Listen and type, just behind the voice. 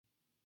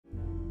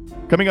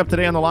Coming up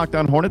today on the Locked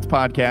On Hornets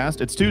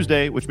podcast, it's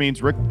Tuesday, which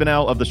means Rick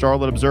Bonnell of the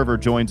Charlotte Observer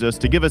joins us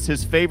to give us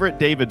his favorite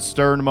David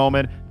Stern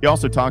moment. He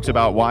also talks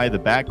about why the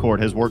backcourt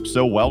has worked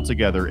so well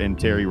together in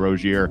Terry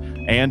Rozier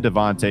and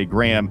Devontae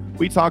Graham.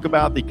 We talk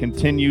about the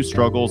continued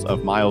struggles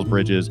of Miles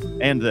Bridges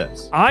and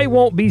this. I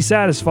won't be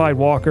satisfied,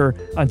 Walker,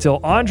 until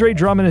Andre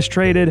Drummond is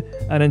traded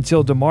and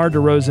until DeMar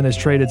DeRozan is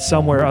traded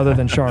somewhere other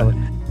than Charlotte.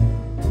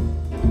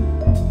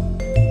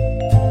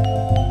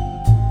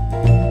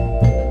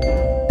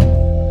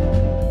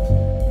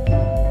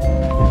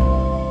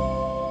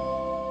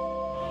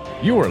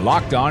 You are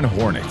Locked On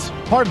Hornets,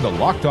 part of the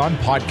Locked On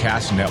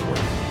Podcast Network.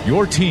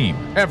 Your team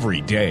every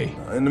day.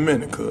 In a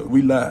minute, cuz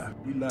we live.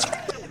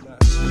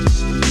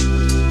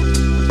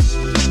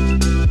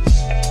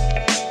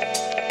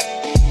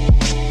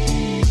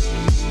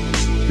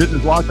 This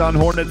is Locked On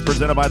Hornets,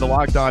 presented by the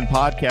Locked On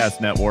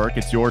Podcast Network.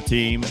 It's your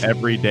team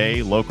every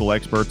day. Local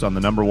experts on the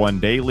 _1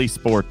 daily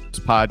sports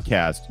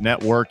podcast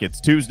network.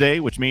 It's Tuesday,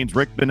 which means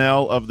Rick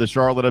Bonnell of the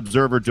Charlotte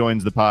Observer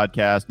joins the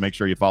podcast. Make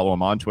sure you follow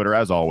him on Twitter,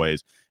 as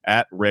always,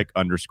 at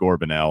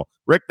Rick_Bonnell.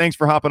 Rick, thanks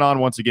for hopping on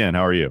once again.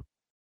 How are you?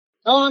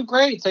 Oh, I'm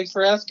great. Thanks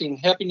for asking.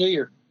 Happy New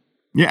Year.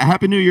 Yeah,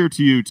 Happy New Year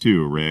to you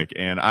too, Rick.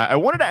 And I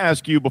wanted to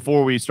ask you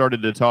before we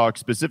started to talk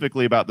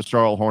specifically about the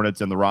Charlotte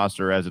Hornets and the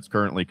roster as it's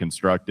currently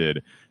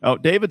constructed.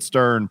 David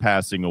Stern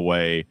passing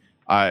away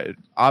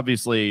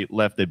obviously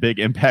left a big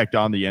impact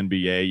on the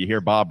NBA. You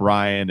hear Bob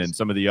Ryan and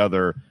some of the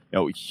other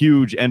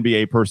huge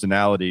NBA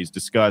personalities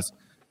discuss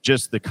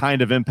just the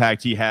kind of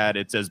impact he had.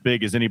 It's as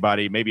big as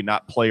anybody, maybe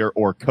not player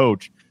or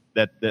coach,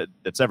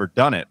 that's ever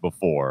done it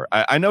before.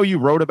 I know you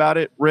wrote about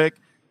it, Rick.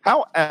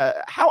 How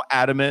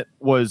adamant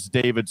was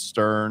David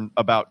Stern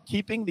about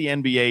keeping the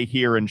NBA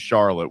here in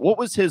Charlotte? What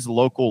was his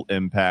local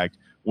impact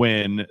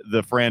when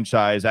the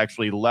franchise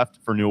actually left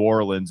for New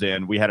Orleans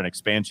and we had an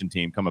expansion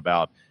team come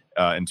about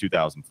in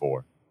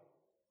 2004?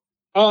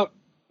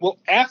 Well,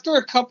 after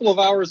a couple of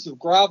hours of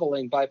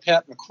groveling by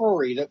Pat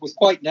McCrory, that was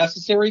quite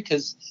necessary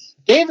because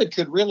David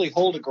could really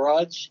hold a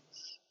grudge.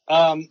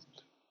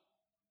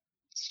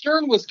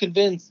 Stern was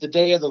convinced the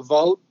day of the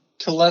vote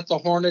to let the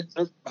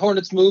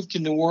Hornets move to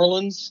New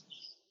Orleans,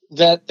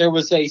 that there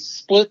was a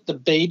split the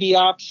baby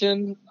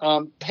option.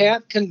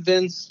 Pat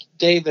convinced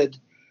David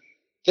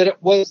that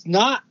it was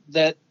not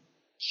that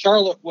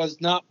Charlotte was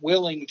not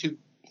willing to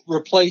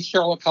replace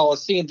Charlotte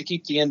Coliseum to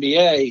keep the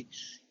NBA.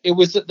 It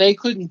was that they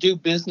couldn't do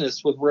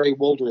business with Ray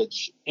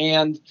Wooldridge.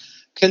 And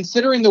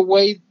considering the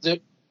way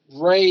that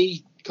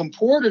Ray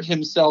comported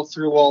himself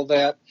through all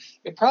that,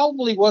 it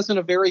probably wasn't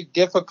a very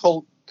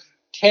difficult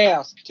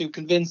task to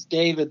convince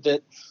David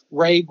that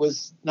Ray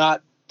was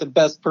not the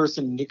best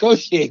person to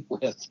negotiate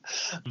with.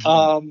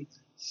 Mm-hmm.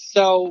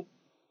 So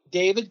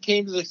David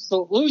came to the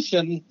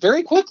solution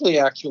very quickly,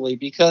 actually,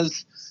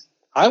 because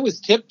I was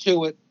tipped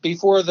to it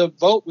before the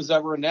vote was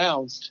ever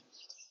announced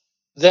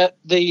that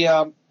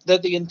the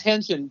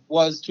intention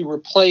was to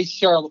replace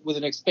Charlotte with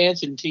an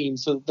expansion team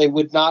so that they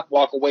would not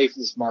walk away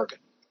from this market.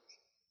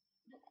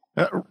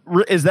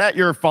 Is that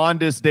your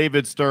fondest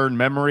David Stern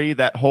memory,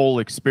 that whole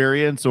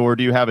experience, or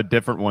do you have a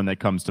different one that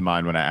comes to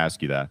mind when I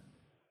ask you that?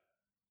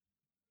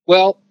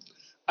 Well,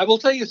 I will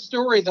tell you a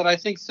story that I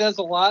think says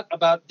a lot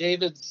about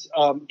David's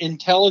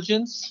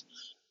intelligence.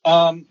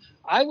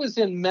 I was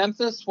in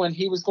Memphis when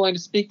he was going to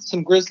speak to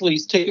some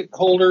Grizzlies ticket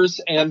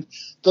holders, and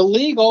the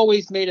league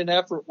always made an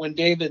effort when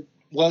David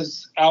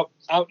was out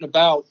and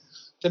about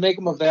to make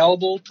him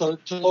available to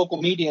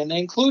local media, and they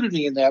included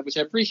me in that, which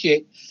I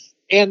appreciate.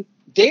 And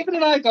David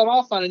and I got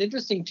off on an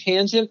interesting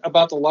tangent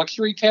about the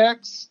luxury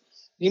tax.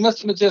 He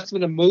must have just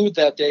been in a mood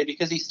that day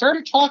because he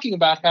started talking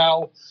about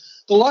how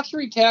the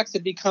luxury tax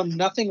had become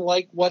nothing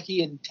like what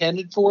he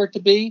intended for it to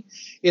be.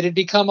 It had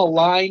become a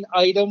line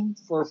item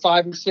for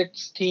 5 or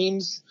 6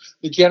 teams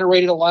that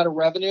generated a lot of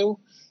revenue.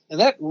 And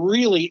that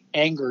really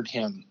angered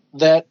him,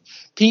 that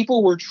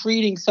people were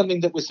treating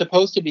something that was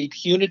supposed to be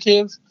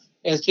punitive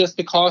as just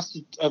the cost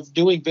of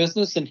doing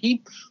business. And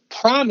he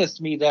promised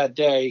me that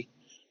day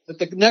that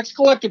the next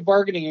collective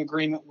bargaining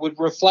agreement would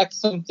reflect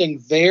something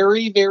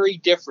very, very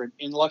different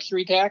in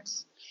luxury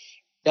tax.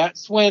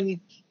 That's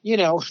when, I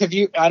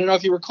don't know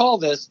if you recall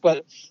this,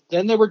 but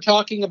then they were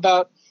talking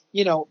about,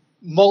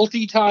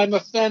 multi-time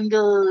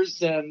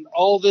offenders and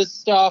all this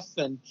stuff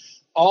and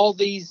all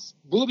these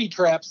booby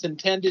traps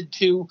intended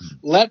to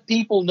let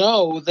people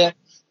know that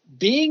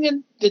being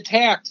in the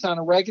tax on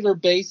a regular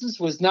basis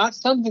was not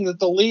something that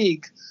the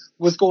league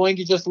was going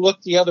to just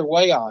look the other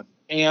way on.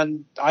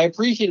 And I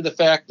appreciated the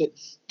fact that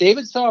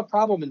David saw a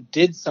problem and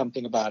did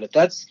something about it.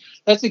 That's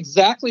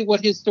exactly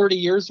what his 30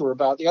 years were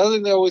about. The other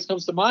thing that always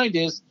comes to mind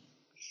is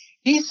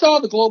he saw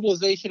the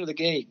globalization of the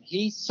game.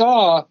 He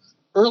saw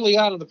early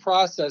on in the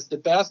process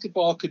that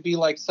basketball could be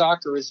like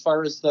soccer as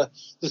far as the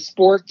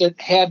sport that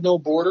had no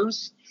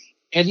borders.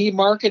 And he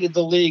marketed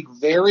the league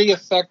very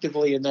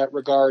effectively in that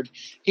regard.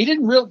 He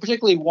didn't really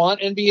particularly want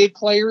NBA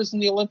players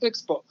in the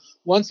Olympics, but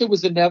once it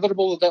was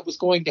inevitable that was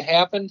going to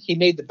happen, he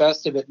made the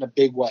best of it in a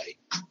big way.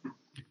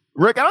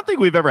 Rick, I don't think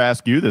we've ever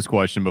asked you this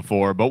question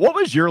before, but what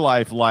was your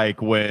life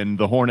like when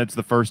the Hornets,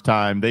 the first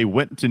time they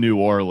went to New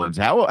Orleans?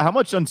 How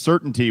much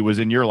uncertainty was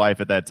in your life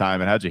at that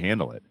time, and how'd you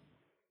handle it?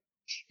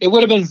 It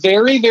would have been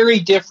very, very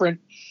different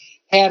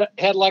had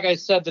like I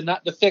said,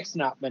 the fix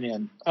not been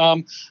in.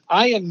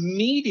 I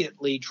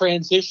immediately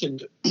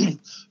transitioned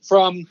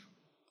from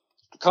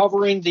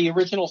covering the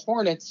original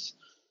Hornets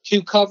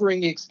to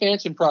covering the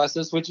expansion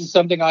process, which is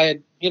something I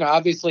had,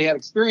 obviously had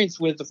experience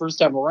with the first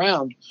time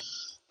around.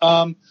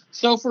 I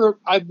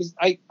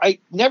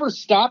never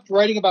stopped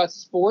writing about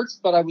sports,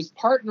 but I was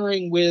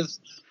partnering with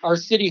our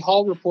City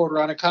Hall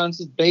reporter on a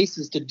constant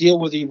basis to deal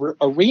with the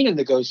arena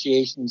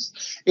negotiations.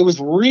 It was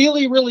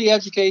really, really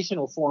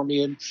educational for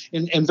me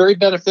and very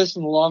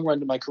beneficial in the long run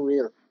to my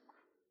career.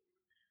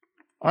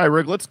 All right,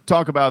 Rick, let's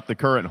talk about the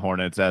current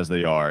Hornets as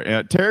they are.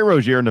 Terry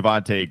Rozier and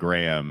Devontae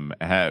Graham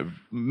have,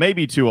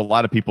 maybe to a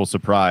lot of people's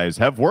surprise,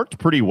 have worked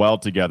pretty well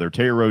together.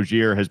 Terry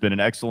Rozier has been an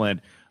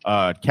excellent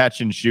catch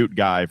and shoot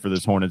guy for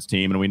this Hornets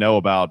team, and we know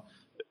about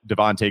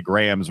Devontae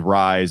Graham's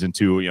rise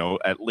into,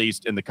 at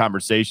least in the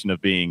conversation of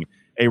being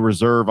a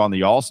reserve on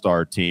the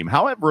All-Star team.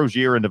 How have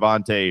Rozier and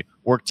Devontae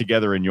worked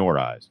together in your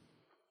eyes?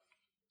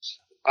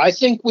 I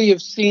think we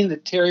have seen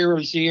that Terry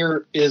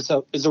Rozier is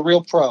a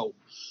real pro.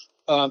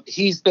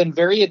 He's been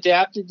very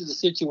adapted to the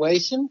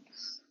situation.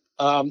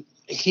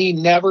 He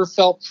never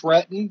felt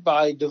threatened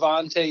by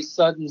Devontae's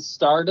sudden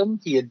stardom.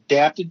 He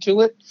adapted to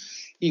it.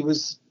 He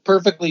was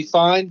perfectly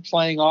fine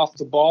playing off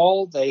the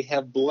ball. They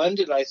have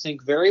blended, I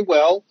think, very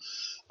well.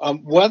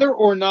 Whether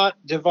or not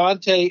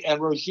Devontae and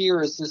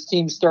Rozier is this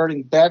team's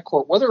starting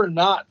backcourt, whether or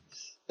not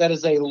that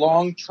is a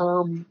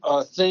long-term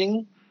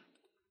thing,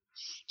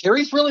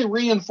 Terry's really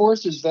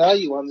reinforced his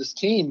value on this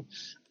team.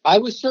 I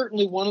was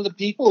certainly one of the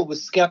people who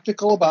was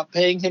skeptical about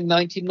paying him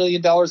 $19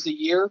 million a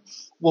year.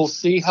 We'll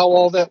see how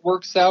all that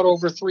works out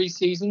over 3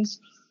 seasons.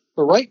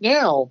 But right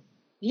now,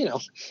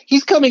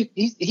 he's coming.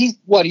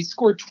 He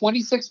scored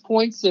 26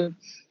 points in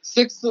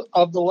 6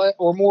 of the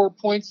or more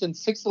points in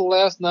 6 of the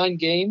last 9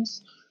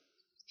 games.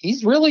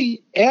 He's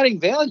really adding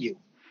value.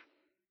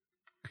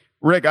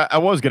 Rick, I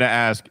was going to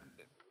ask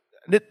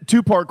a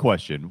 2-part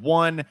question.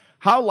 One,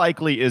 how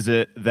likely is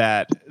it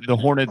that the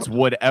Hornets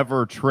would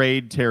ever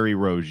trade Terry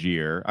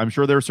Rozier? I'm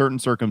sure there are certain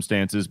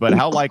circumstances, but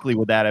how likely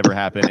would that ever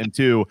happen? And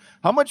 2,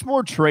 how much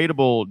more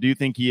tradable do you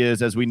think he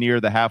is as we near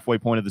the halfway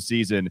point of the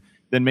season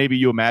than maybe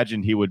you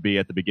imagined he would be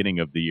at the beginning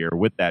of the year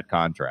with that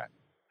contract?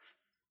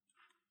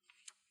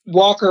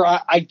 Walker,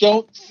 I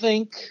don't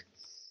think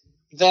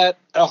that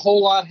a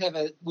whole lot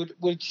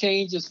would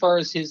change as far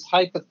as his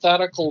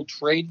hypothetical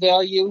trade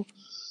value.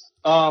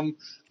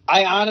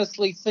 I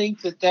honestly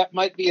think that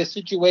might be a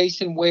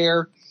situation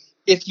where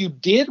if you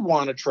did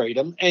want to trade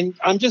him, and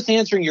I'm just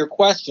answering your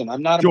question,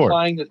 I'm not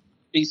implying that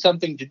be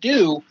something to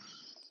do.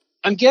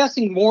 I'm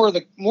guessing more of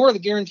the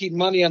guaranteed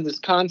money on this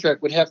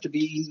contract would have to be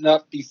eaten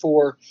up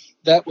before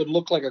that would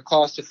look like a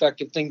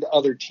cost-effective thing to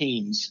other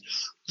teams.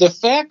 The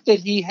fact that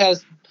he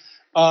has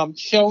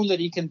shown that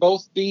he can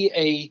both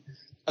be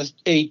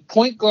a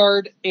point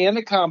guard and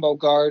a combo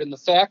guard, and the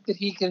fact that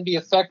he can be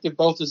effective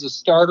both as a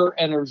starter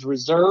and as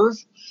reserve,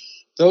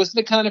 those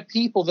are the kind of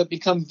people that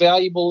become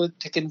valuable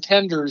to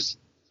contenders,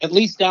 at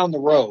least down the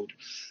road.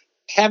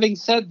 Having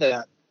said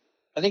that,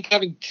 I think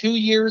having 2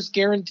 years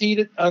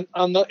guaranteed at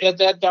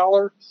that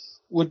dollar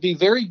would be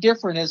very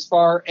different as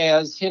far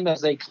as him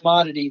as a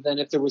commodity than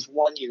if there was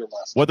 1 year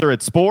left. Whether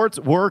it's sports,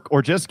 work,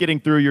 or just getting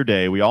through your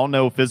day, we all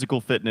know physical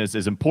fitness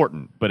is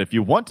important. But if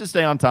you want to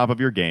stay on top of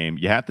your game,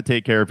 you have to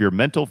take care of your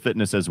mental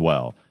fitness as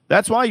well.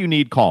 That's why you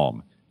need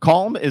Calm.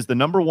 Calm is the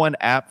 #1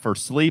 app for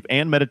sleep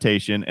and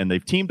meditation, and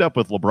they've teamed up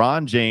with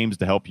LeBron James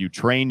to help you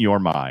train your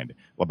mind.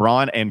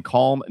 LeBron and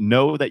Calm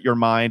know that your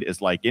mind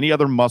is like any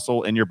other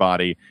muscle in your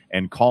body,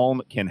 and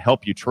Calm can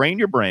help you train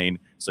your brain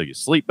so you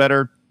sleep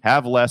better,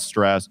 have less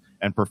stress,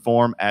 and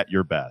perform at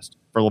your best.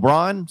 For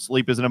LeBron,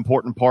 sleep is an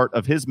important part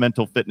of his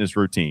mental fitness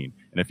routine.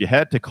 And if you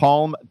head to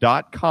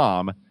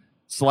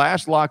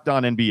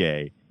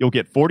calm.com/LockedOnNBA, you'll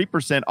get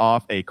 40%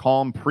 off a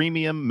Calm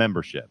premium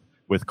membership.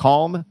 With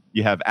Calm,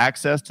 you have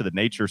access to the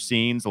nature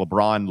scenes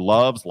LeBron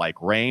loves, like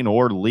rain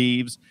or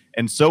leaves,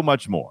 and so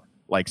much more,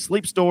 like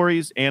sleep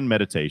stories and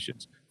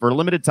meditations. For a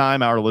limited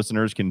time, our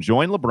listeners can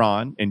join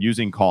LeBron in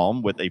using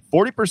Calm with a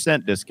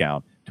 40%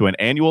 discount to an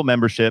annual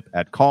membership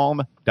at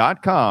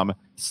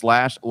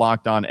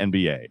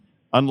calm.com/LockedOnNBA.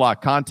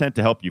 Unlock content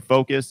to help you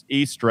focus,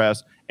 ease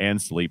stress, and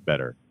sleep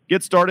better.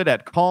 Get started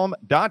at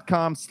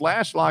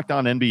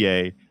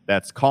calm.com/LockedOnNBA.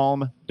 That's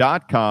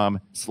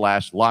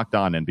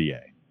calm.com/LockedOnNBA.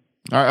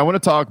 All right, I want to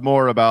talk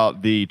more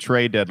about the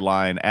trade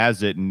deadline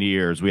as it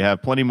nears. We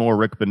have plenty more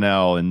Rick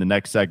Bonnell in the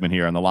next segment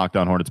here on the Locked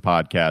On Hornets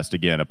podcast,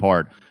 again, a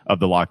part of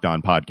the Locked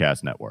On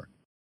Podcast Network.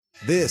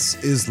 This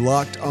is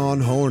Locked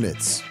On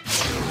Hornets.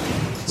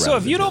 So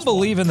if you don't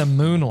believe in the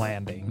moon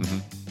landing,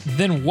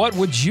 then what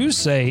would you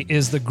say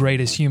is the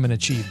greatest human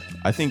achievement?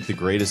 I think the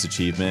greatest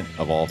achievement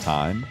of all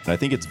time, and I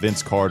think it's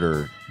Vince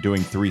Carter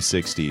doing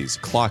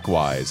 360s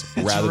clockwise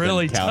rather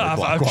really than tough.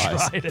 counterclockwise.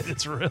 I've tried it.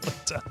 It's really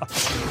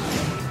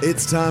tough.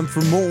 It's time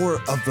for more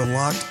of the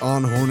Locked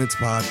On Hornets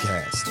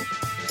podcast.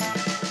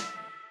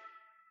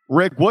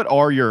 Rick, what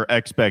are your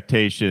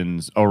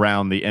expectations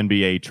around the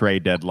NBA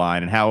trade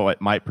deadline and how it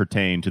might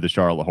pertain to the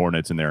Charlotte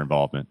Hornets and their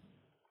involvement?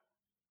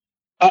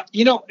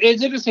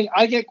 It's interesting.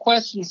 I get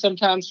questions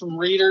sometimes from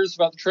readers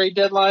about the trade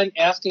deadline,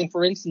 asking,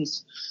 for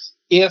instance,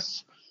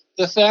 if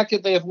the fact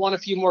that they have won a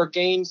few more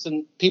games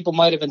than people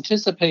might have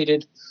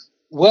anticipated,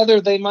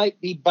 whether they might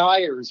be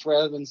buyers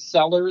rather than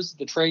sellers,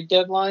 the trade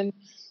deadline.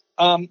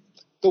 The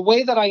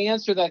way that I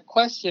answer that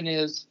question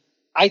is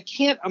I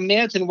can't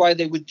imagine why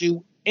they would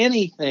do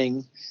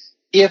anything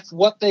if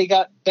what they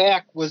got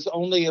back was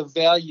only of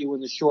value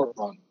in the short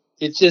run.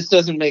 It just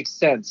doesn't make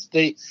sense.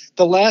 The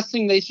last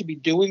thing they should be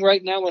doing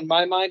right now, in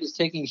my mind, is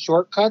taking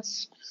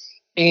shortcuts.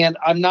 And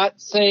I'm not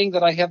saying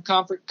that I have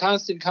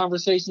constant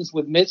conversations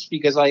with Mitch,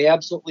 because I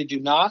absolutely do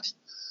not.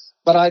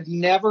 But I've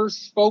never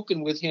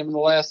spoken with him in the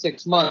last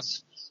 6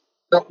 months.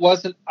 It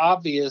wasn't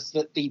obvious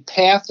that the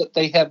path that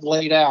they have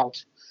laid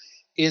out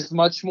is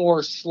much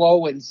more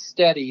slow and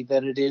steady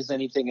than it is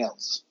anything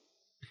else.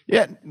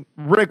 Yeah,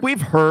 Rick,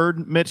 we've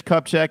heard Mitch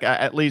Kupchak,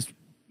 at least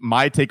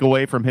my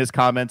takeaway from his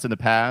comments in the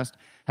past,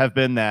 have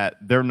been that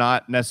they're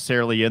not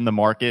necessarily in the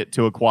market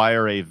to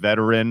acquire a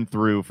veteran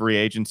through free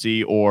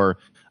agency or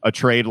a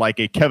trade like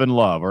a Kevin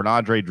Love or an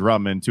Andre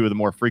Drummond, two of the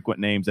more frequent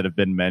names that have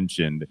been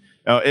mentioned.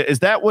 Is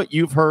that what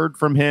you've heard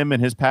from him in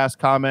his past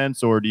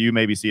comments, or do you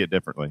maybe see it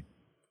differently?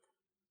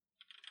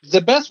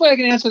 The best way I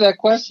can answer that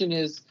question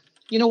is,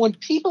 when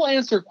people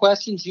answer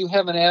questions you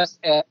haven't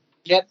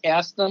yet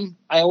asked them,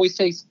 I always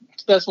say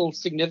special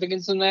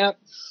significance in that.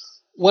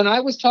 When I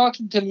was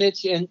talking to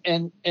Mitch and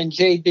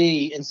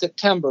JB in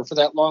September for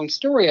that long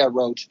story I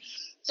wrote,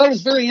 so it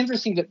was very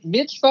interesting that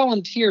Mitch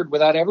volunteered,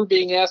 without ever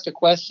being asked a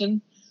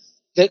question,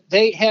 that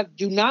they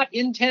do not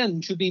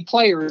intend to be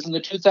players in the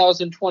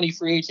 2020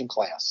 free agent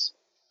class.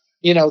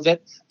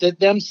 That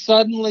them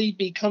suddenly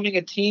becoming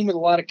a team with a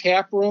lot of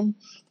cap room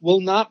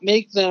will not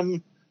make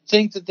them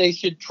think that they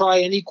should try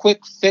any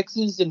quick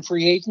fixes in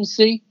free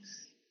agency.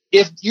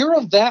 If you're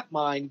of that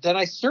mind, then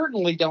I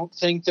certainly don't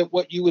think that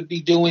what you would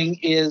be doing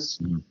is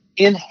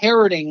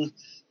inheriting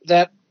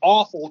that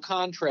awful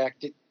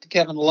contract that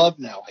Kevin Love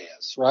now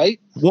has, right?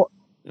 Well,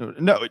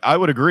 no, I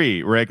would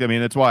agree, Rick. I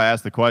mean, that's why I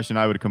asked the question.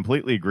 I would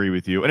completely agree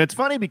with you. And it's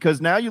funny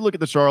because now you look at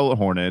the Charlotte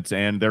Hornets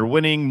and they're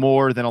winning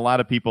more than a lot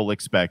of people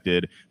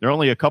expected. They're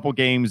only a couple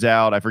games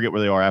out. I forget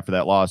where they are after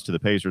that loss to the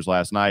Pacers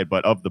last night,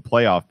 but of the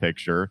playoff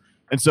picture.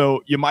 And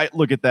so you might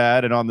look at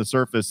that and on the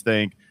surface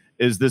think,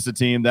 is this a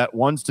team that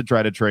wants to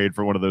try to trade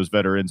for one of those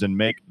veterans and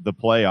make the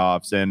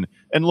playoffs? And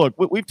look,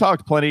 we've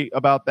talked plenty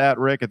about that,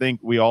 Rick. I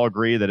think we all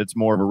agree that it's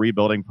more of a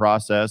rebuilding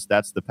process.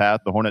 That's the path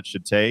the Hornets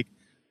should take.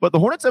 But the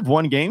Hornets have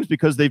won games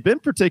because they've been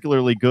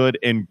particularly good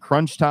in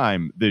crunch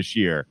time this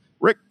year.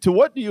 Rick, to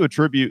what do you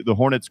attribute the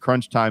Hornets'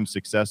 crunch time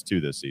success to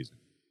this season?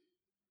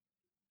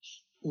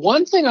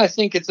 One thing I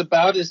think it's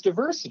about is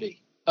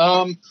diversity.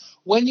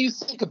 When you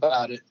think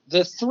about it,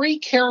 the three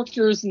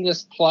characters in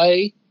this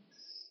play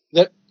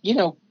that,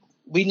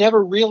 we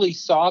never really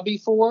saw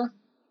before,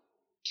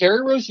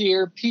 Terry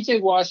Rozier,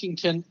 PJ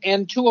Washington,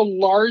 and to a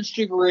large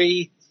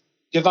degree,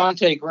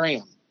 Devontae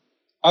Graham,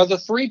 are the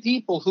three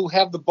people who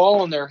have the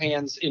ball in their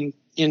hands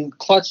in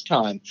clutch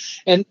time.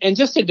 And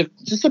just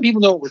so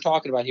people know what we're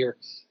talking about here,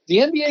 the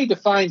NBA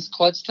defines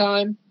clutch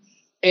time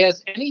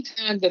as any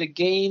time that a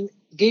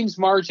game's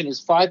margin is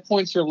 5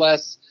 points or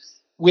less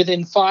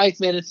within 5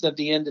 minutes of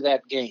the end of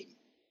that game.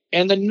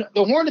 And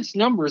the Hornets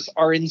numbers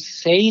are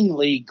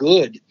insanely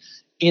good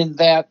in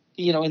that,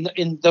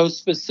 in those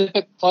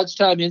specific clutch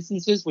time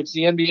instances, which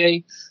the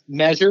NBA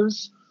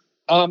measures.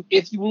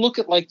 If you look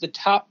at like the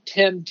top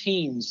 10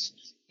 teams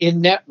in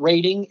net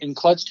rating in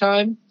clutch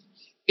time,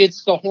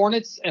 it's the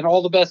Hornets and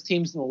all the best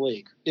teams in the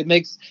league.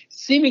 It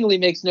seemingly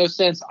makes no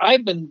sense.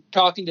 I've been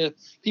talking to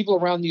people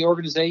around the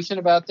organization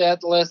about that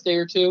the last day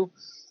or two.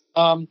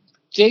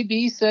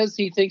 JB says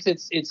he thinks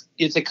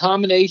it's a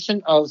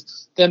combination of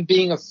them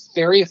being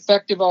very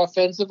effective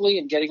offensively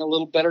and getting a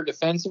little better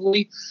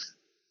defensively.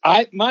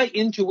 My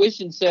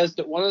intuition says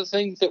that one of the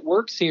things that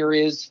works here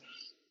is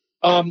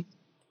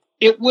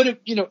it would have,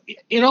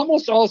 in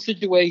almost all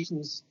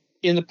situations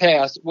in the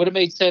past, it would have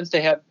made sense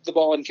to have the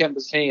ball in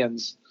Kemba's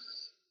hands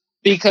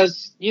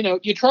because,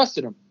 you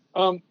trusted him.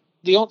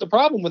 The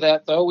problem with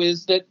that, though,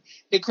 is that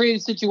it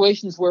created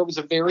situations where it was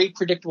a very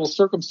predictable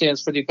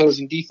circumstance for the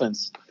opposing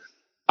defense.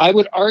 I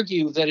would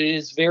argue that it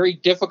is very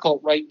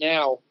difficult right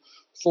now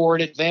for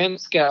an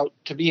advanced scout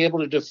to be able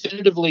to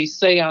definitively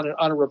say on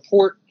a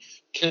report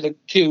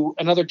to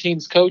another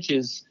team's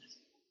coaches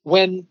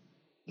when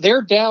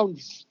they're down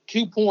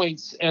 2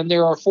 points and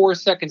there are 4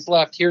 seconds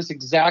left, here's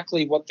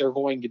exactly what they're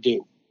going to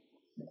do.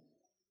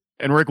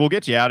 And Rick, we'll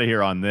get you out of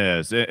here on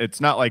this.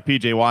 It's not like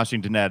PJ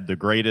Washington had the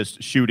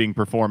greatest shooting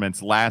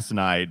performance last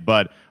night,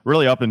 but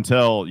really up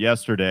until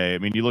yesterday, I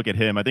mean, you look at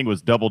him, I think it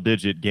was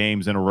double-digit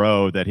games in a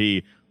row that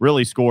he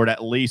really scored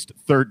at least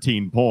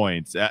 13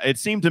 points. It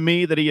seemed to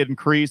me that he had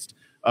increased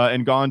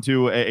and gone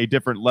to a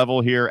different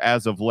level here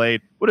as of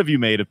late. What have you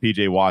made of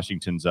PJ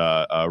Washington's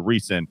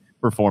recent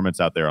performance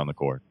out there on the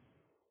court?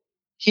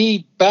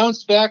 He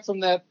bounced back from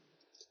that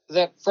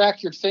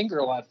fractured finger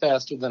a lot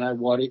faster than I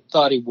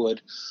thought he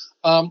would.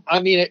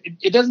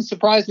 It doesn't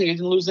surprise me he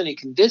didn't lose any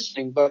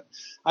conditioning, but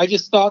I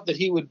just thought that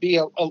he would be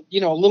a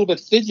little bit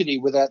fidgety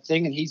with that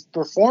thing, and he's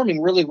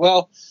performing really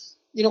well.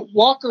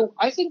 Walker,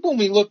 I think when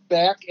we look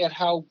back at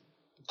how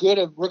good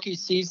a rookie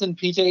season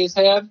PJ has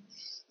had,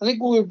 I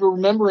think we would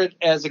remember it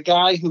as a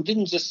guy who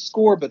didn't just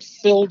score but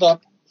filled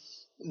up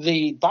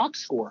the box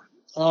score.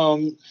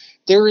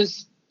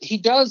 He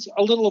does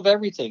a little of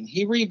everything.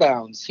 He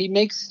rebounds. He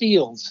makes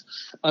steals.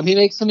 He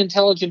makes some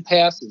intelligent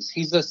passes.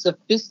 He's a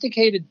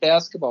sophisticated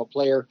basketball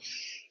player.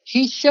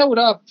 He showed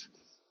up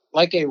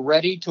like a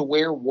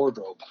ready-to-wear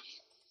wardrobe.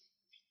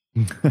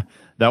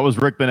 That was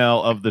Rick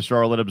Bonnell of the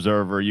Charlotte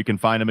Observer. You can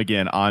find him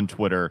again on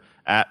Twitter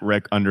at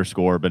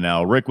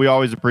Rick_Bonnell. Rick, we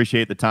always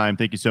appreciate the time.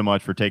 Thank you so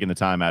much for taking the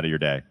time out of your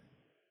day.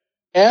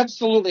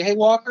 Absolutely. Hey,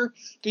 Walker,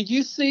 did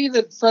you see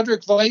that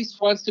Frederick Weiss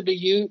wants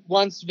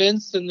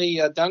Vince in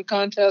the dunk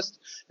contest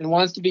and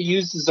wants to be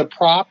used as a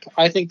prop?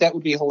 I think that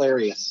would be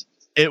hilarious.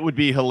 It would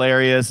be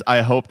hilarious.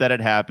 I hope that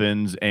it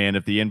happens. And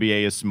if the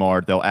NBA is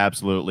smart, they'll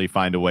absolutely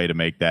find a way to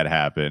make that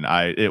happen.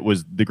 It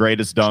was the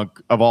greatest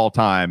dunk of all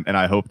time, and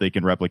I hope they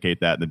can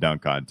replicate that in the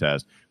dunk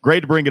contest.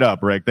 Great to bring it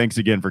up, Rick. Thanks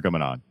again for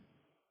coming on.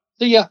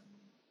 See ya.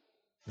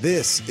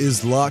 This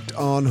is Locked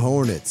On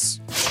Hornets.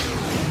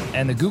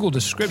 And the Google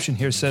description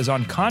here says,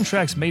 on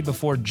contracts made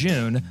before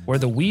June, where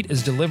the wheat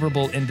is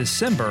deliverable in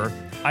December,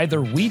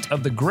 either wheat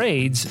of the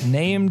grades,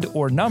 named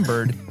or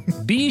numbered,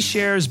 B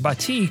shares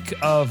Batik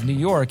of New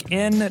York,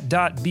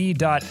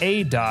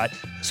 N.B.A.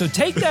 So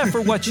take that for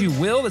what you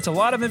will. That's a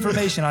lot of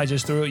information I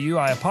just threw at you.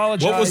 I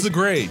apologize. What was the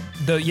grade?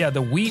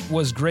 The wheat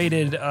was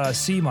graded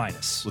C-.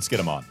 Let's get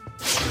him on.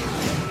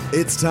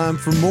 It's time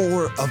for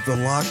more of the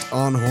Locked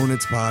On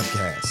Hornets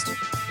podcast.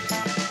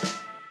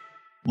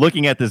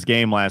 Looking at this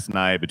game last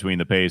night between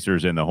the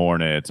Pacers and the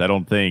Hornets, I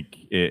don't think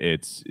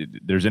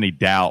there's any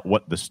doubt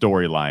what the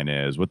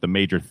storyline is, what the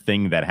major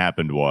thing that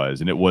happened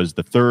was, and it was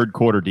the third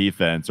quarter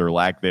defense or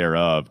lack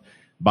thereof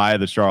by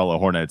the Charlotte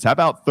Hornets. How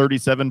about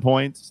 37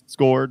 points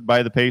scored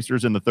by the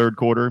Pacers in the third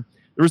quarter?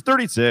 There was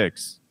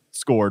 36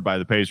 scored by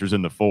the Pacers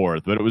in the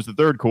fourth, but it was the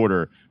third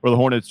quarter where the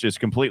Hornets just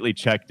completely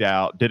checked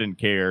out, didn't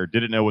care,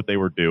 didn't know what they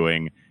were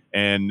doing,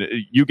 and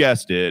you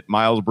guessed it,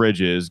 Miles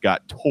Bridges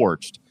got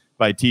torched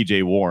by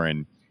TJ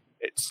Warren.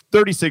 It's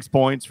 36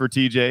 points for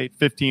TJ,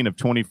 15 of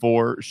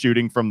 24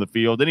 shooting from the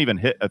field. Didn't even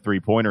hit a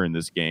three-pointer in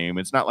this game.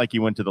 It's not like he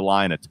went to the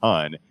line a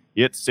ton.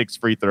 He hit 6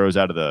 free throws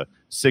out of the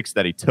 6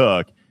 that he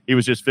took. He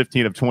was just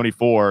 15 of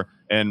 24,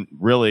 and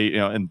really,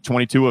 and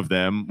 22 of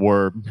them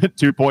were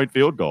 2-point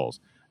field goals.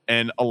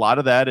 And a lot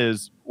of that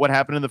is what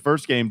happened in the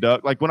first game,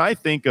 Doug. Like when I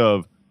think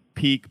of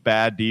peak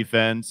bad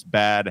defense,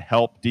 bad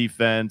help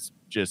defense,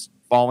 just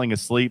falling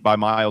asleep by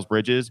Miles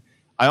Bridges,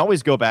 I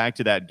always go back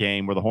to that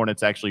game where the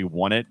Hornets actually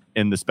won it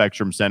in the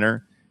Spectrum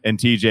Center, and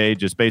TJ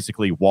just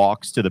basically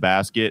walks to the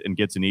basket and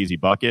gets an easy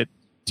bucket.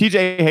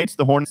 TJ hates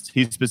the Hornets.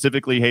 He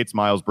specifically hates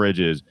Miles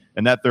Bridges,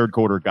 and that third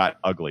quarter got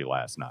ugly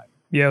last night.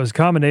 Yeah, it was a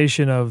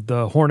combination of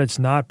the Hornets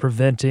not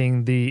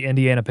preventing the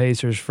Indiana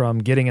Pacers from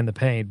getting in the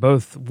paint.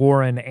 Both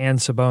Warren and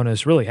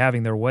Sabonis really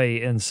having their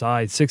way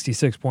inside.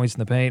 66 points in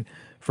the paint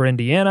for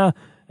Indiana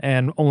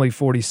and only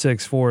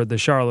 46 for the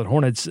Charlotte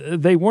Hornets.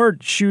 They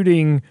weren't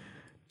shooting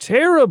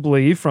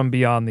terribly from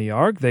beyond the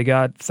arc. They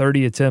got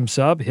 30 attempts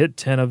up, hit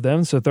 10 of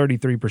them, so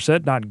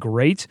 33%. Not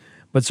great,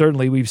 but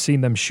certainly we've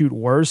seen them shoot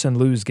worse and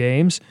lose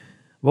games.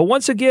 But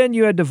once again,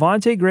 you had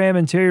Devontae Graham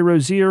and Terry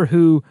Rozier,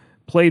 who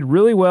played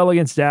really well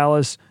against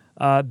Dallas.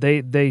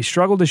 They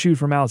struggled to shoot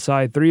from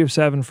outside, 3 of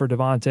 7 for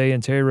Devontae,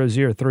 and Terry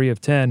Rozier, 3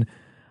 of 10.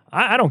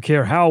 I don't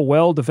care how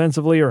well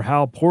defensively or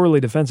how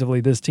poorly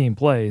defensively this team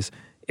plays.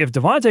 If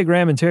Devontae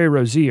Graham and Terry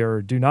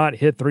Rozier do not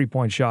hit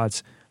three-point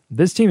shots,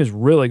 this team is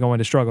really going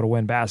to struggle to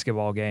win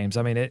basketball games.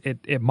 I mean,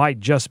 it might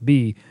just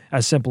be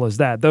as simple as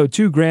that. Though,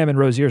 to Graham and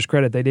Rozier's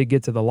credit, they did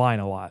get to the line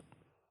a lot.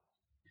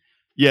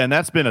 Yeah, and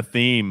that's been a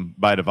theme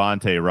by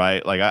Devontae,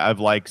 right? Like, I've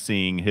liked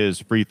seeing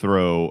his free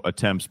throw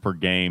attempts per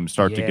game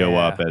start to go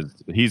up as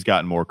he's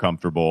gotten more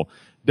comfortable.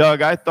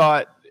 Doug, I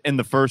thought in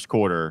the first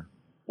quarter,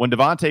 when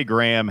Devontae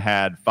Graham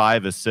had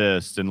 5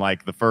 assists in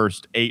like the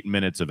first 8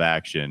 minutes of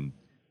action,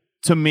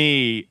 to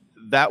me,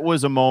 that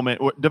was a moment.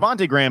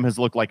 Devontae Graham has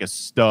looked like a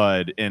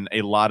stud in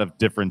a lot of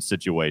different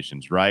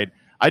situations, right?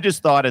 I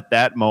just thought at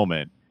that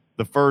moment,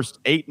 the first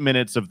 8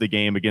 minutes of the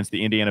game against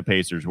the Indiana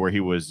Pacers, where he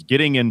was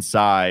getting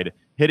inside,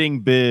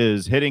 hitting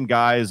biz, hitting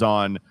guys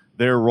on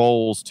their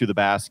rolls to the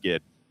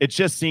basket, it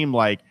just seemed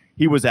like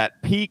he was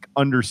at peak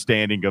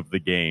understanding of the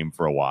game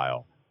for a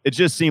while. It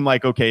just seemed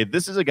like, okay,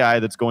 this is a guy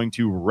that's going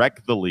to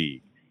wreck the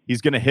league.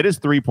 He's going to hit his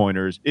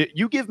three-pointers.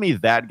 You give me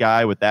that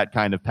guy with that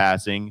kind of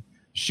passing,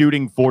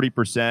 shooting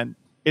 40%,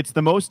 it's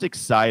the most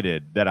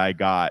excited that I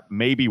got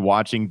maybe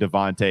watching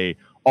Devontae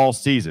all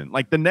season.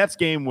 Like the Nets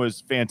game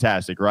was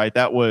fantastic, right?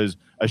 That was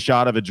a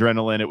shot of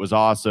adrenaline. It was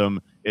awesome.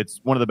 It's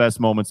one of the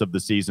best moments of the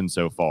season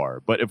so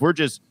far. But if we're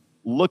just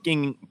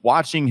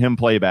watching him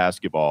play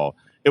basketball,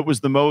 it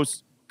was the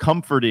most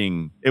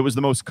comforting. It was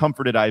the most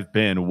comforted I've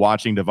been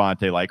watching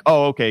Devontae. Like,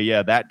 oh, okay,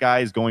 yeah, that guy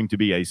is going to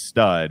be a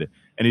stud,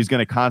 and he's going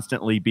to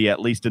constantly be at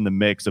least in the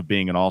mix of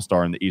being an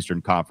all-star in the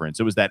Eastern Conference.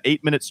 It was that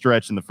 8-minute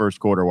stretch in the first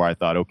quarter where I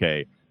thought,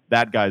 okay,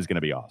 that guy's going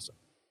to be awesome.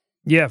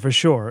 Yeah, for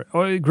sure.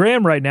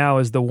 Graham right now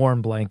is the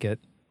warm blanket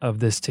of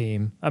this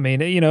team. I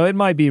mean, it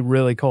might be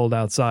really cold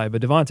outside,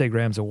 but Devontae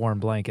Graham's a warm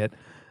blanket.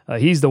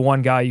 He's the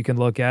one guy you can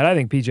look at. I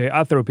think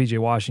I throw PJ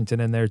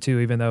Washington in there too,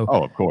 even though,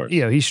 of course,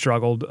 he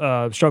struggled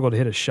to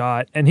hit a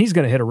shot, and he's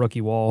going to hit a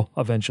rookie wall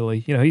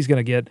eventually. He's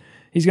going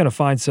to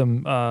find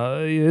some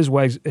his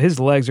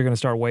legs are going to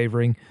start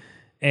wavering,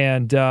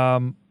 and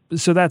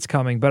so that's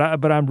coming. But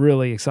I'm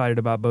really excited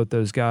about both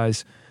those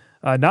guys.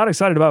 Not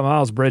excited about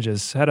Miles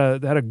Bridges. Had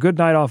a good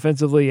night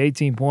offensively,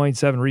 18 points,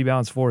 7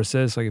 rebounds, 4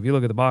 assists. Like if you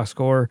look at the box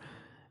score,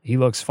 he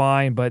looks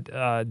fine, but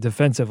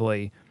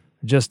defensively,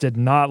 just did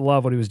not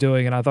love what he was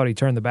doing, and I thought he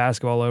turned the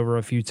basketball over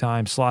a few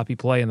times. Sloppy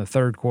play in the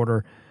third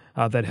quarter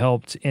that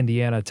helped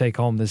Indiana take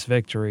home this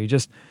victory.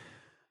 Just,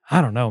 I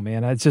don't know,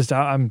 man.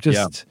 I'm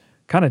just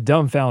kind of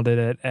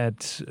dumbfounded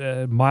at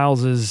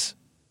Miles's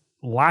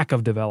lack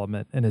of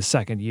development in his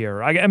second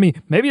year. I mean,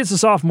 maybe it's a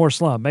sophomore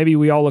slump. Maybe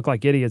we all look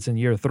like idiots in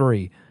year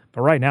 3, but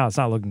right now it's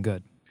not looking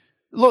good.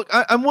 Look,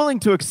 I'm willing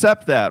to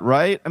accept that,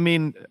 right? I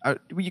mean,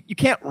 you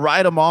can't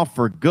write him off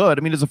for good.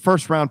 I mean, it's a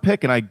first-round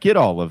pick, and I get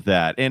all of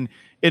that. And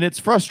it's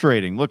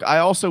frustrating. Look, I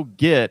also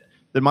get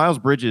that Miles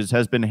Bridges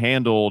has been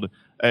handled,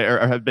 or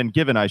have been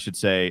given, I should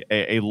say,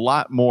 a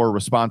lot more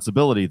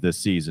responsibility this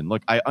season.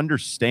 Look, I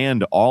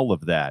understand all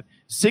of that.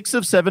 6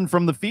 of 7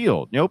 from the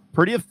field.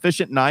 Pretty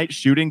efficient night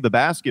shooting the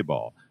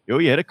basketball.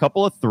 He hit a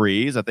couple of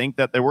threes. I think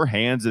that there were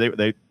hands.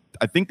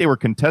 I think they were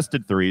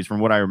contested threes from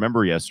what I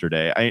remember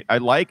yesterday. I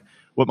like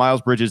what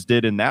Miles Bridges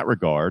did in that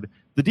regard.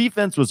 The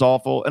defense was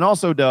awful. And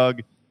also,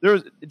 Doug,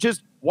 there's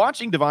just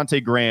watching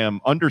Devontae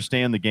Graham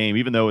understand the game,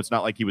 even though it's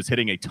not like he was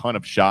hitting a ton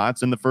of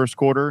shots in the first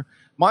quarter.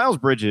 Miles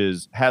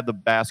Bridges had the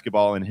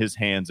basketball in his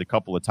hands a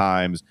couple of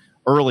times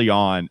early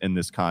on in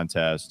this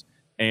contest,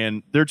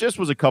 and there just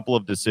was a couple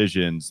of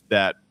decisions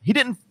that he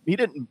didn't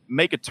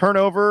make a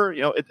turnover.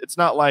 It's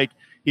not like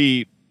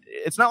he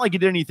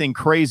did anything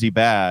crazy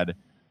bad.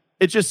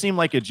 It just seemed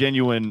like a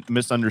genuine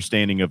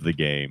misunderstanding of the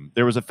game.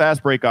 There was a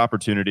fast break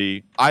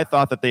opportunity. I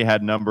thought that they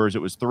had numbers.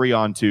 It was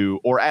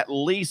 3-on-2, or at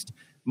least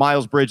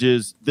Miles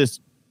Bridges,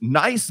 this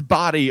nice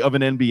body of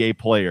an NBA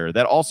player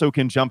that also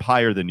can jump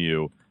higher than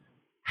you,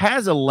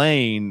 has a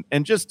lane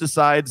and just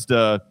decides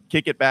to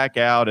kick it back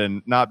out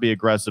and not be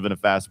aggressive in a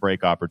fast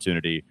break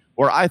opportunity.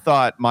 Where I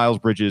thought Miles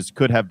Bridges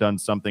could have done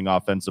something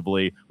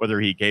offensively, whether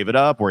he gave it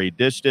up or he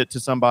dished it to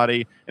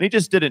somebody, and he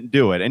just didn't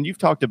do it. And you've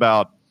talked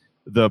about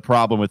the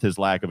problem with his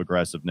lack of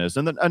aggressiveness.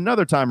 And then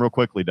another time, real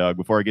quickly, Doug,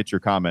 before I get your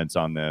comments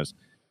on this,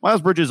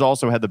 Miles Bridges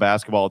also had the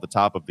basketball at the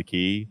top of the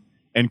key,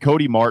 and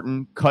Cody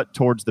Martin cut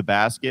towards the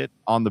basket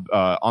on the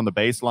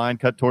baseline,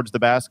 cut towards the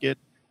basket.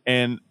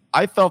 And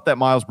I felt that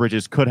Miles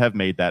Bridges could have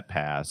made that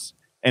pass,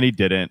 and he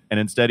didn't. And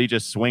instead, he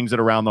just swings it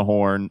around the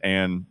horn,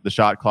 and the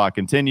shot clock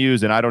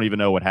continues. And I don't even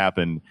know what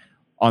happened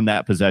on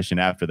that possession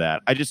after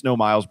that. I just know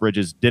Miles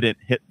Bridges didn't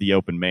hit the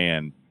open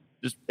man.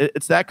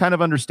 It's that kind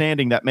of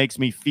understanding that makes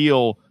me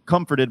feel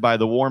comforted by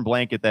the warm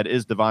blanket that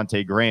is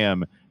Devontae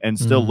Graham, and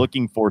still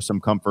looking for some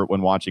comfort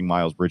when watching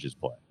Miles Bridges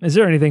play. Is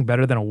there anything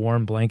better than a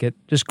warm blanket?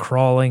 Just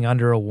crawling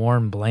under a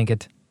warm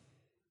blanket.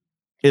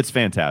 It's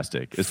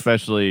fantastic,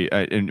 especially,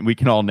 and we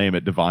can all name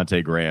it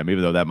Devontae Graham,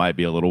 even though that might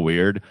be a little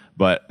weird,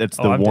 but it's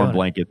the warm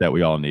blanket that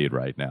we all need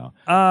right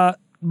now.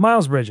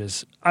 Miles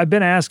Bridges, I've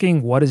been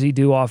asking, what does he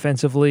do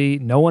offensively?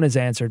 No one has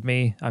answered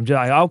me.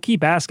 I'll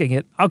keep asking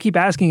it. I'll keep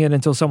asking it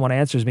until someone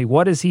answers me.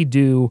 What does he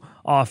do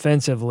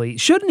offensively?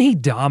 Shouldn't he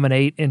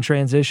dominate in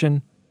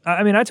transition?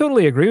 I mean, I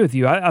totally agree with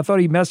you. I thought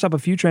he messed up a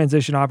few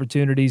transition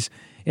opportunities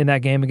in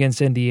that game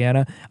against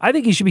Indiana. I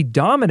think he should be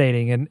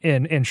dominating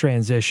in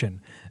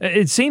transition.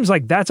 It seems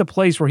like that's a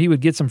place where he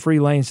would get some free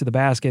lanes to the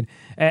basket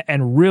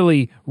and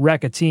really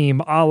wreck a team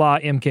a la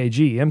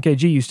MKG.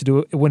 MKG used to do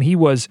it when he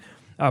was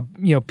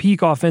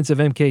peak offensive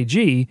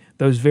MKG.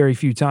 Those very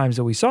few times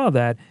that we saw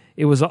that,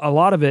 it was a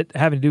lot of it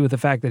having to do with the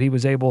fact that he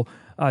was able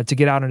to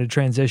get out into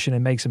transition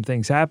and make some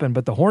things happen.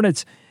 But the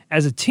Hornets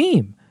as a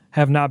team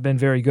have not been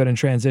very good in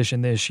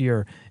transition this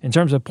year. In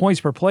terms of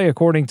points per play,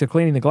 according to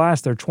Cleaning the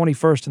Glass, they're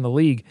 21st in the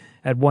league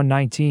at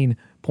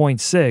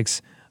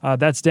 119.6.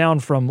 That's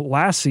down from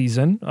last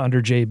season under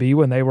JB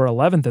when they were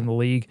 11th in the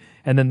league,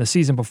 and then the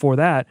season before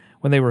that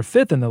when they were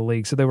 5th in the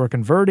league. So they were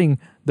converting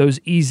those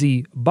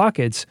easy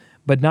buckets,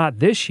 but not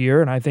this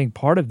year. And I think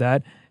part of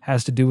that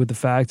has to do with the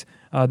fact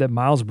that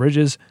Miles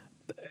Bridges,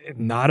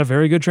 not a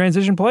very good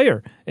transition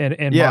player,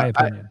 in my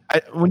opinion.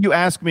 When you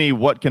ask me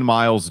what can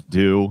Miles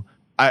do,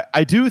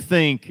 I do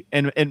think,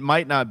 and it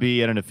might not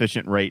be at an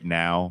efficient rate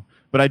now,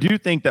 but I do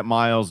think that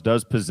Miles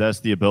does possess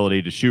the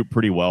ability to shoot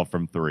pretty well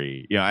from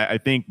three. I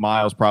think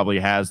Miles probably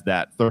has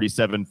that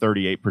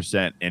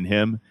 37-38% in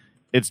him.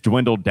 It's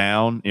dwindled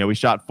down. We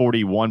shot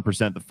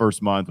 41% the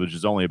first month, which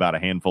is only about a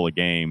handful of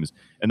games.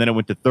 And then it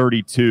went to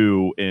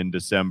 32 in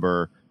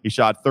December, He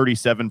shot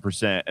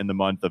 37% in the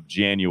month of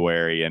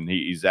January, and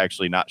he's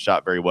actually not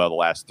shot very well the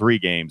last 3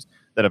 games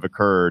that have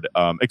occurred.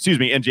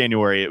 In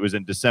January. It was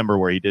in December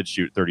where he did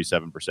shoot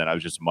 37%. I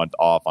was just a month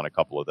off on a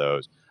couple of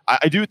those.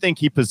 I do think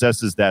he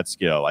possesses that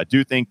skill. I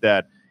do think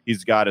that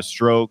he's got a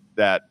stroke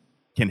that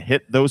can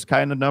hit those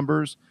kind of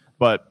numbers,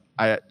 but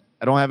I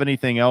don't have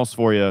anything else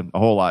for you a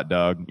whole lot,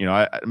 Doug. You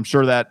know, I'm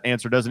sure that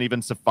answer doesn't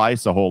even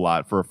suffice a whole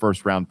lot for a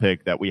first-round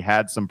pick that we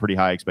had some pretty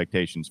high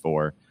expectations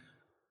for.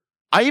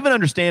 I even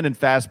understand in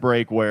fast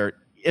break where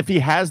if he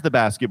has the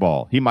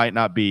basketball, he might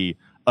not be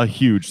a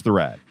huge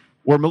threat.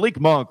 Where Malik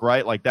Monk,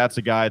 right, like that's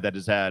a guy that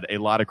has had a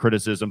lot of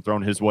criticism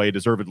thrown his way,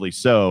 deservedly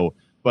so,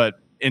 but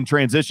in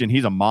transition,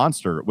 he's a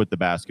monster with the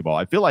basketball.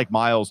 I feel like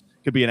Miles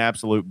could be an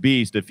absolute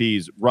beast if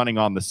he's running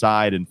on the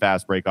side in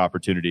fast break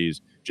opportunities.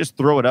 Just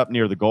throw it up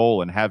near the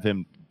goal and have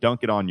him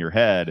dunk it on your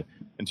head.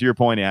 And to your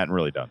point, he hadn't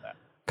really done that.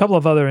 A couple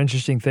of other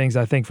interesting things,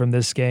 I think, from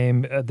this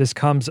game. This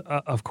comes,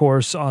 of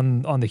course,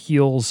 on the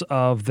heels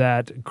of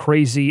that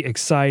crazy,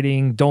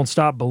 exciting, don't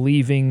stop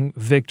believing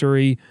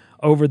victory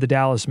over the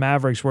Dallas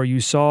Mavericks, where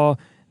you saw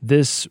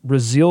this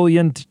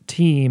resilient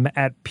team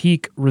at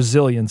peak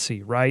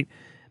resiliency, right?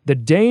 The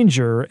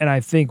danger, and I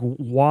think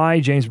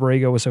why James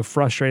Borrego was so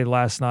frustrated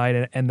last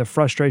night and the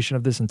frustration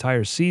of this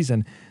entire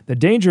season, the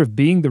danger of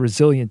being the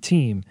resilient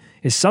team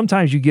is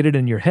sometimes you get it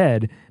in your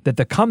head that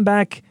the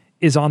comeback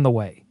is on the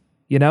way.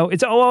 You know,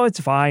 it's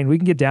fine. We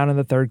can get down in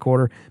the third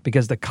quarter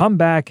because the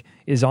comeback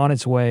is on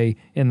its way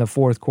in the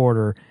fourth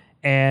quarter,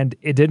 and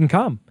it didn't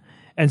come.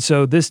 And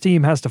so this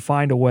team has to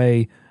find a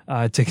way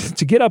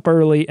to get up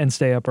early and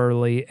stay up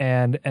early,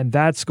 and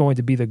that's going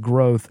to be the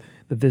growth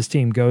that this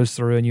team goes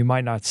through, and you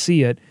might not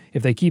see it.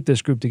 If they keep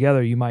this group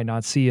together, you might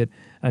not see it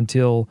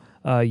until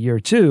year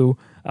 2,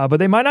 but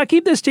they might not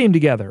keep this team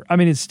together. I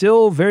mean, it's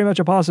still very much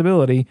a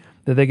possibility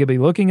that they could be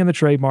looking in the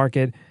trade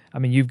market. I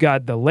mean, you've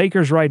got the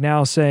Lakers right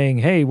now saying,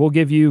 hey, we'll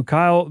give you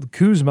Kyle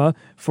Kuzma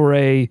for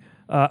a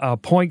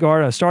point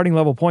guard, a starting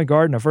level point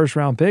guard and a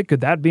first-round pick.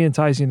 Could that be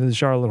enticing to the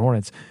Charlotte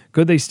Hornets?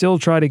 Could they still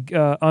try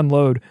to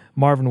unload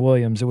Marvin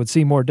Williams? It would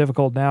seem more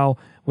difficult now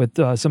with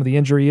some of the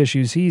injury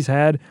issues he's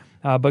had,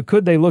 but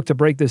could they look to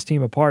break this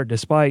team apart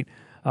despite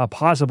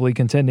possibly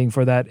contending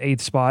for that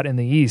 8th spot in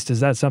the East? Is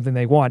that something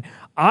they want?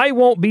 I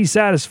won't be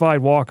satisfied,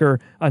 Walker,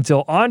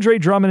 until Andre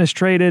Drummond is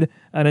traded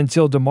and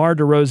until DeMar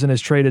DeRozan is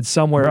traded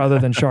somewhere other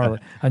than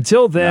Charlotte.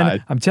 Until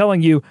then, I'm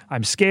telling you,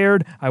 I'm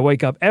scared. I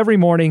wake up every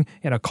morning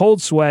in a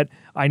cold sweat.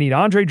 I need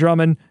Andre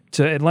Drummond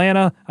to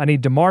Atlanta. I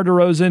need DeMar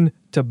DeRozan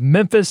to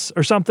Memphis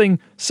or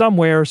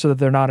somewhere so that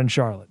they're not in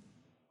Charlotte.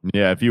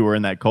 Yeah, if you were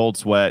in that cold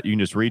sweat, you can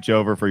just reach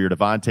over for your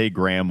Devontae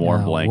Graham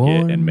warm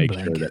blanket and make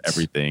sure that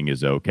everything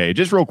is okay.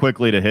 Just real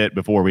quickly to hit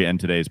before we end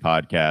today's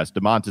podcast,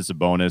 Domantas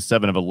Sabonis,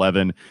 7 of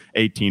 11,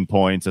 18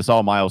 points. I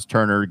saw Miles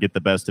Turner get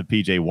the best of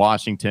P.J.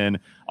 Washington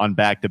on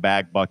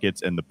back-to-back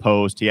buckets in the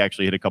post. He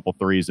actually hit a couple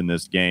threes in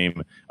this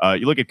game.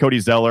 You look at Cody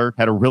Zeller,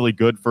 had a really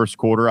good first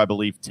quarter. I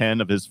believe 10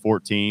 of his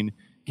 14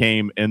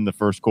 came in the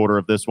first quarter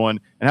of this one.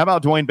 And how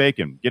about Dwayne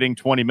Bacon getting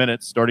 20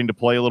 minutes, starting to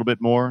play a little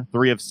bit more,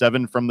 3 of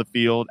 7 from the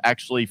field,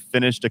 actually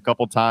finished a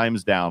couple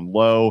times down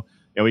low.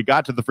 You know, he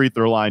got to the free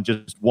throw line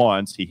just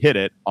once. He hit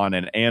it on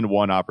an and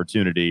one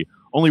opportunity,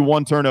 only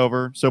 1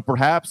 turnover. So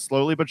perhaps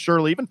slowly but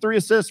surely, even 3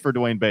 assists for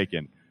Dwayne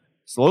Bacon.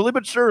 Slowly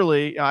but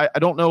surely, I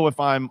don't know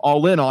if I'm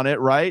all in on it,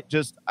 right?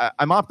 Just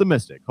I'm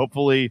optimistic.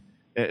 Hopefully,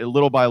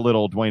 little by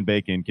little, Dwayne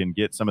Bacon can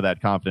get some of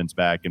that confidence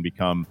back and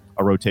become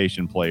a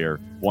rotation player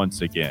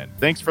once again.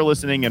 Thanks for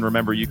listening, and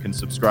remember, you can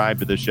subscribe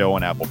to the show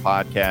on Apple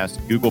Podcasts,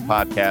 Google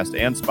Podcasts,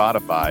 and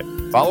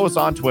Spotify. Follow us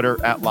on Twitter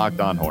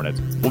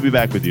 @LockedOnHornets. We'll be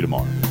back with you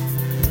tomorrow.